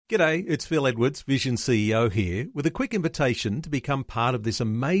G'day, it's Phil Edwards, Vision CEO here, with a quick invitation to become part of this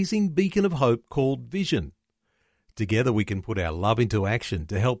amazing beacon of hope called Vision. Together we can put our love into action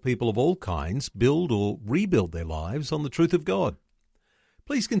to help people of all kinds build or rebuild their lives on the truth of God.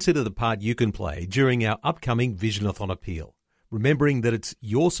 Please consider the part you can play during our upcoming Visionathon appeal, remembering that it's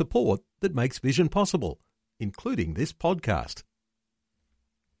your support that makes Vision possible, including this podcast.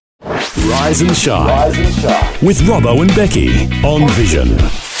 Rise and Shine with Robbo and Becky on Vision.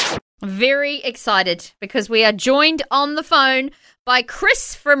 Very excited because we are joined on the phone by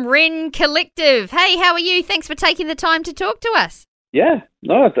Chris from Wren Collective. Hey, how are you? Thanks for taking the time to talk to us. Yeah,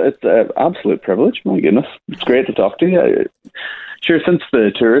 no, it's an absolute privilege. My goodness, it's great to talk to you. Sure, since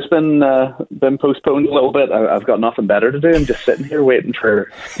the tour's been postponed a little bit, I've got nothing better to do. I'm just sitting here waiting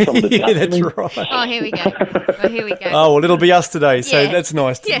for someone to chat to that's me. right. Oh, here we go. Oh, well, it'll be us today, so Yeah. that's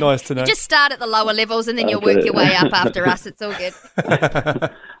nice. Yeah. Nice to know. You just start at the lower levels and then you'll work your way up after us. It's all good.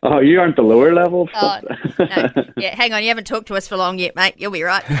 Oh, you aren't the lower level? Oh, no. Yeah, hang on. You haven't talked to us for long yet, mate. You'll be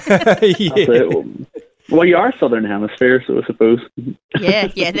right. That's it. Well, you are Southern Hemisphere, so I suppose. Yeah,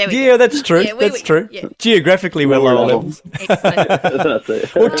 there we go. Yeah, that's true. Yeah, that's true. yeah. Geographically, we're lower levels. Excellent. That's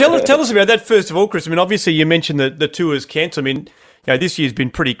it. Well, tell us about that first of all, Chris. I mean, obviously, you mentioned the tour's cancelled. I mean, this year's been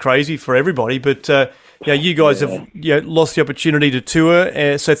pretty crazy for everybody, but you guys have lost the opportunity to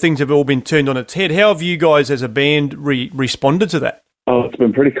tour, so things have all been turned on its head. How have you guys, as a band, responded to that? Oh, it's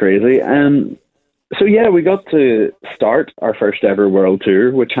been pretty crazy. So we got to start our first ever world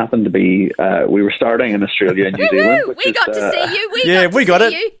tour, which happened to be we were starting in Australia and New Zealand. Woo-hoo! We got to see you. We got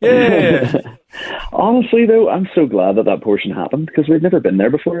it. You. Yeah. Honestly, though, I'm so glad that portion happened because we'd never been there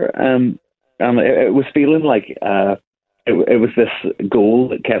before. It was feeling like it was this goal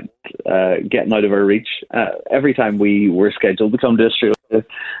that kept getting out of our reach. Every time we were scheduled to come to Australia,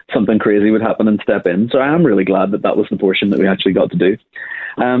 something crazy would happen and step in. So I am really glad that was the portion that we actually got to do.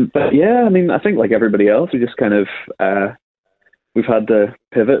 But yeah, I mean, I think like everybody else, we just kind of we've had to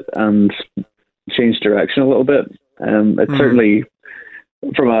pivot and change direction a little bit. It's certainly,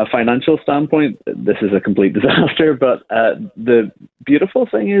 from a financial standpoint, this is a complete disaster. But the beautiful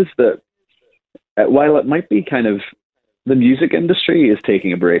thing is that while it might be kind of the music industry is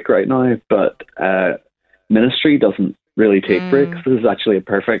taking a break right now, but ministry doesn't really take breaks. This is actually a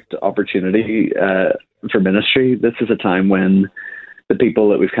perfect opportunity for ministry. This is a time when the people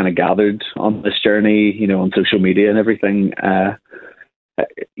that we've kind of gathered on this journey, on social media and everything,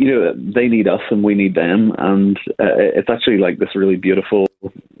 they need us and we need them. And it's actually like this really beautiful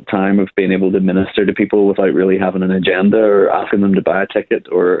time of being able to minister to people without really having an agenda or asking them to buy a ticket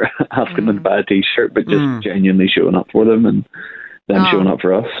or asking them to buy a t-shirt, but just genuinely showing up for them and them showing up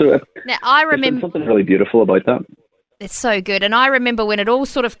for us. So now, I remember something really beautiful about that. It's so good. And I remember when it all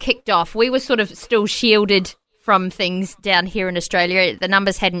sort of kicked off, we were sort of still shielded from things down here in Australia. The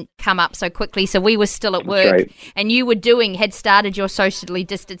numbers hadn't come up so quickly, so we were still at work. Right. And you had started your socially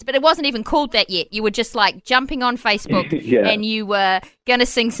distanced, but it wasn't even called that yet. You were just like jumping on Facebook and you were going to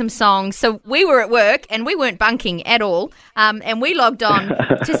sing some songs. So we were at work and we weren't bunking at all. And we logged on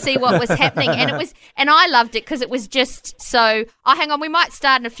to see what was happening. And I loved it because it was just so, hang on, we might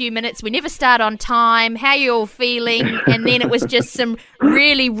start in a few minutes. We never start on time. How you all feeling? And then it was just some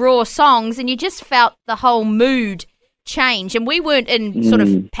really raw songs and you just felt the whole mood change. And we weren't in sort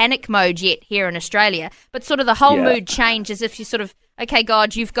of panic mode yet here in Australia, but sort of the whole mood changed as if you sort of, okay,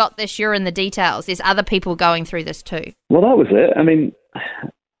 God, you've got this, you're in the details. There's other people going through this too. Well, that was it. I mean,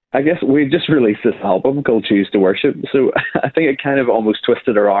 I guess we just released this album called Choose to Worship. So I think it kind of almost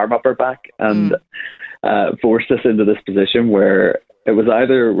twisted our arm up our back and forced us into this position where it was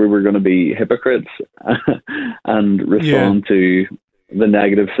either we were going to be hypocrites and respond to the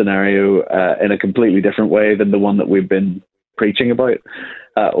negative scenario in a completely different way than the one that we've been preaching about,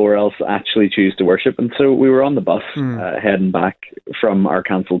 or else actually choose to worship. And so we were on the bus heading back from our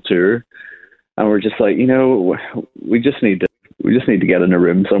cancelled tour, and we're just like, we just need to get in a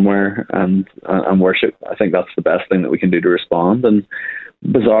room somewhere and worship. I think that's the best thing that we can do to respond. And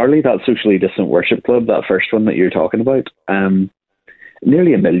bizarrely, that socially distant worship club, that first one that you're talking about,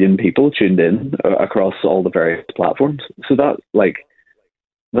 nearly 1 million people tuned in across all the various platforms. So that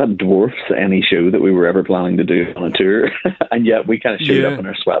dwarfs any show that we were ever planning to do on a tour. And yet we kind of showed up in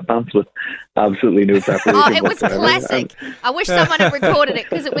our sweatpants with absolutely no preparation. Oh, it was classic. I wish someone had recorded it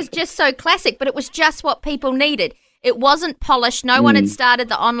because it was just so classic, but it was just what people needed. It wasn't polished. No one had started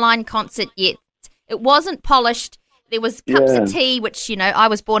the online concert yet. It wasn't polished. There was cups of tea, which, you know, I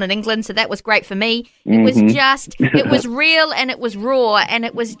was born in England, so that was great for me. It was just, it was real and it was raw, and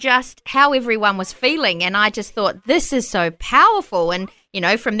it was just how everyone was feeling. And I just thought, this is so powerful. And, you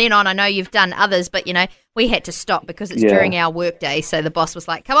know, from then on, I know you've done others, but, you know, we had to stop because it's during our work day. So the boss was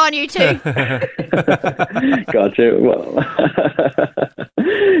like, come on, you two. Gotcha. Well,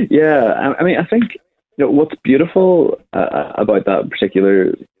 I mean, I think, you know, what's beautiful about that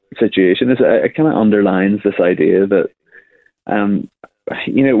particular situation is it kind of underlines this idea that,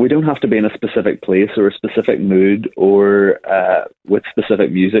 you know, we don't have to be in a specific place or a specific mood or with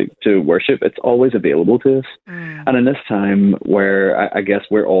specific music to worship. It's always available to us. And in this time where I guess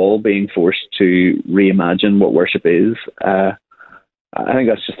we're all being forced to reimagine what worship is, I think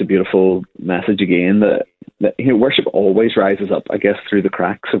that's just a beautiful message again, that you know, worship always rises up, I guess, through the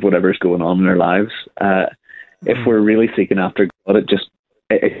cracks of whatever's going on in our lives. If we're really seeking after God,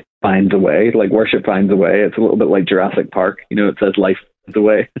 it finds a way. Like worship finds a way. It's a little bit like Jurassic Park. You know, it says life finds a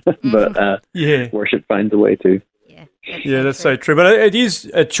way, but worship finds a way too. That's so true. But it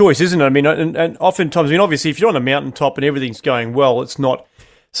is a choice, isn't it? I mean, and oftentimes, I mean, obviously, if you're on a mountaintop and everything's going well, it's not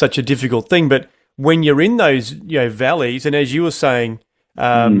such a difficult thing. But when you're in those, you know, valleys, and as you were saying,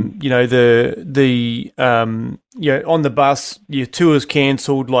 you know, the you know, on the bus, your tour's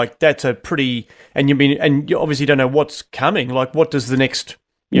cancelled. Like that's a pretty, and you obviously don't know what's coming. Like, what does the next,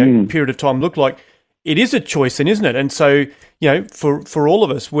 you know, period of time look like? It is a choice, then, isn't it? And so, you know, for all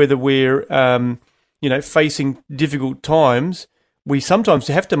of us, whether we're you know, facing difficult times, we sometimes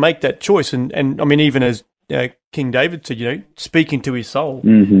have to make that choice. And I mean, even as King David said, you know, speaking to his soul,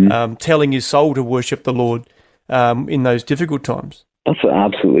 telling his soul to worship the Lord in those difficult times. That's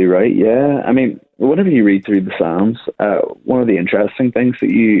absolutely right. Yeah, I mean, whenever you read through the Psalms, one of the interesting things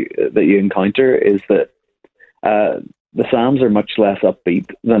that you encounter is that the Psalms are much less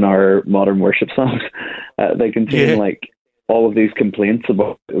upbeat than our modern worship songs. They contain like all of these complaints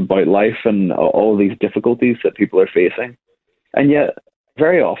about life and all of these difficulties that people are facing, and yet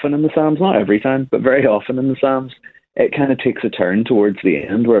very often in the Psalms, not every time, but very often in the Psalms, it kind of takes a turn towards the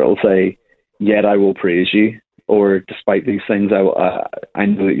end where it'll say, "Yet I will praise you." Or despite these things, I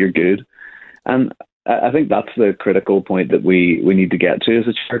know that you're good. And I think that's the critical point that we need to get to as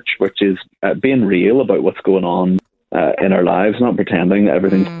a church, which is being real about what's going on in our lives, not pretending that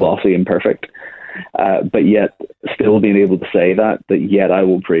everything's glossy and perfect, but yet still being able to say that yet I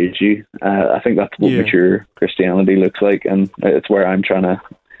will praise you. I think that's what mature Christianity looks like, and it's where I'm trying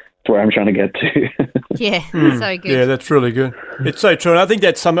to get to. So good. Yeah, that's really good. It's so true. And I think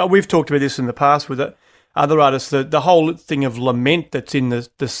that's something, we've talked about this in the past with other artists, the whole thing of lament that's in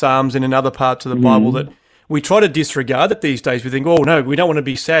the Psalms and in other parts of the Bible that we try to disregard that these days. We think, oh, no, we don't want to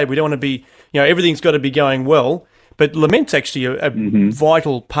be sad. We don't want to be, you know, everything's got to be going well. But lament's actually a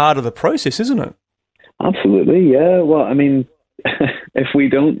vital part of the process, isn't it? Absolutely, yeah. Well, I mean, if we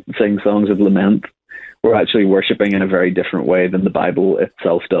don't sing songs of lament, we're actually worshipping in a very different way than the Bible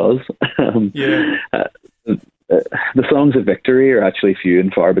itself does. The songs of victory are actually few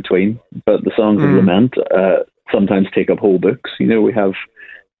and far between, but the songs of lament sometimes take up whole books. You know, we have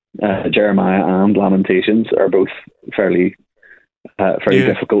Jeremiah and Lamentations are both fairly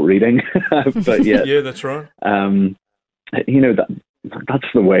difficult reading, but yet, that's right. You know, that's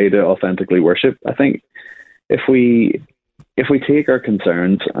the way to authentically worship. I think if we take our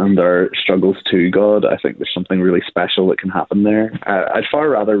concerns and our struggles to God, I think there's something really special that can happen there. I'd far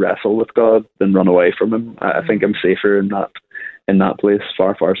rather wrestle with God than run away from Him. I think I'm safer in that place,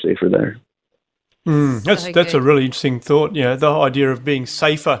 far safer there. That's a really interesting thought. Yeah, the idea of being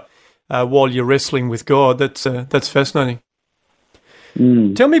safer while you're wrestling with God. That's fascinating.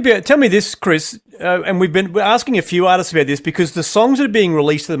 Tell me this, Chris, and we're asking a few artists about this because the songs that are being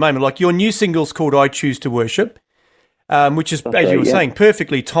released at the moment, like your new single's called "I Choose to Worship." Which is, as you were saying,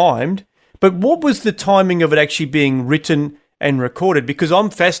 perfectly timed. But what was the timing of it actually being written and recorded? Because I'm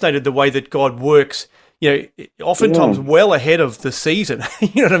fascinated the way that God works, you know, oftentimes well ahead of the season.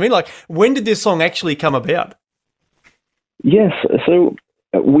 You know what I mean? Like, when did this song actually come about? Yes. So,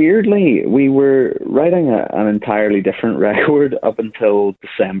 weirdly, we were writing an entirely different record up until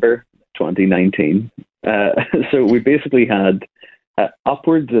December 2019. So we basically had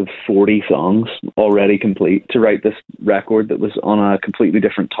upwards of 40 songs already complete to write this record that was on a completely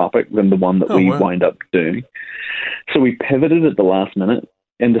different topic than the one that we wound up doing. So we pivoted at the last minute.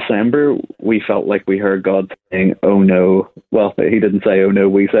 In December, we felt like we heard God saying, "Oh no." Well, He didn't say, "Oh no,"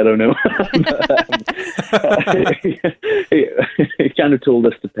 we said, "Oh no." He kind of told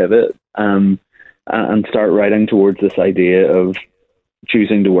us to pivot and start writing towards this idea of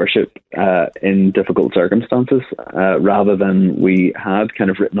choosing to worship in difficult circumstances rather than we had kind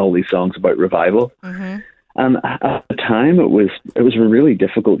of written all these songs about revival. And at the time, it was a really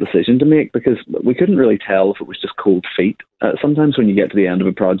difficult decision to make because we couldn't really tell if it was just cold feet. Sometimes when you get to the end of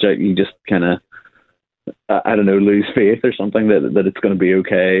a project, you just kind of, lose faith or something that it's going to be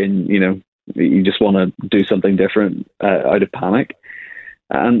okay, and you just want to do something different out of panic.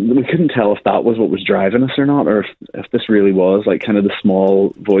 And we couldn't tell if that was what was driving us or not, or if this really was like kind of the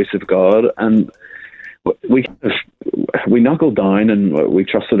small voice of God. And we knuckled down and we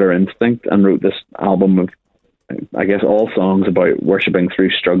trusted our instinct and wrote this album of, I guess, all songs about worshipping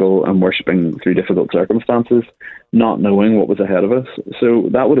through struggle and worshipping through difficult circumstances, not knowing what was ahead of us. So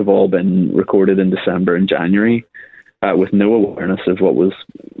that would have all been recorded in December and January with no awareness of what was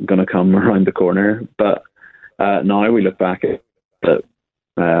going to come around the corner. But now we look back at that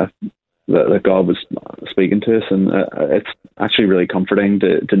God was speaking to us, and it's actually really comforting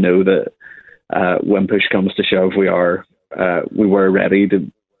to know that when push comes to shove, we were ready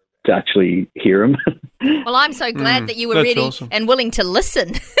to actually hear him. Well, I'm so glad that you were ready and willing to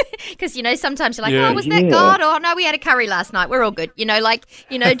listen, because sometimes you're like, oh, was that Yeah. God? Or no, we had a curry last night. We're all good.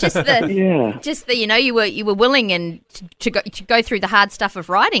 Just the Yeah. just the you were willing and to go through the hard stuff of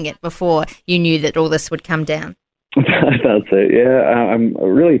writing it before you knew that all this would come down. That's it. Yeah, I'm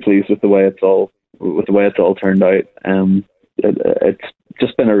really pleased with the way it's all turned out. It's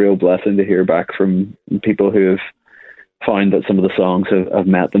just been a real blessing to hear back from people who have found that some of the songs have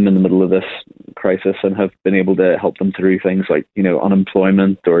met them in the middle of this crisis and have been able to help them through things like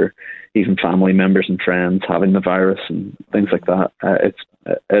unemployment, or even family members and friends having the virus and things like that.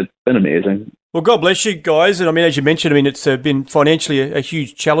 It's been amazing. Well, God bless you guys. And I mean, as you mentioned, it's been financially a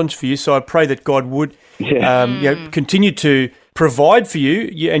huge challenge for you. So I pray that God would continue to provide for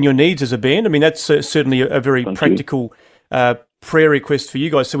you and your needs as a band. I mean, that's certainly a very practical prayer request for you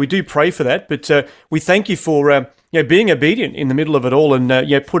guys. So we do pray for that. But we thank you for being obedient in the middle of it all, and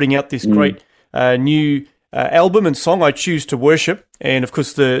putting out this great new album and song, I Choose to Worship. And of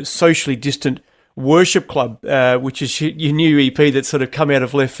course, the Socially Distant Worship Club, which is your new EP that's sort of come out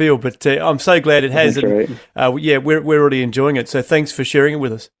of left field, but I'm so glad it has. That's and we're already enjoying it. So thanks for sharing it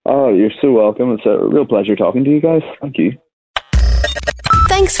with us. Oh, you're so welcome. It's a real pleasure talking to you guys. Thank you.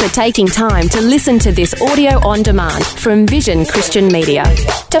 Thanks for taking time to listen to this audio on demand from Vision Christian Media.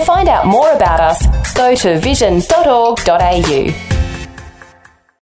 To find out more about us, go to vision.org.au.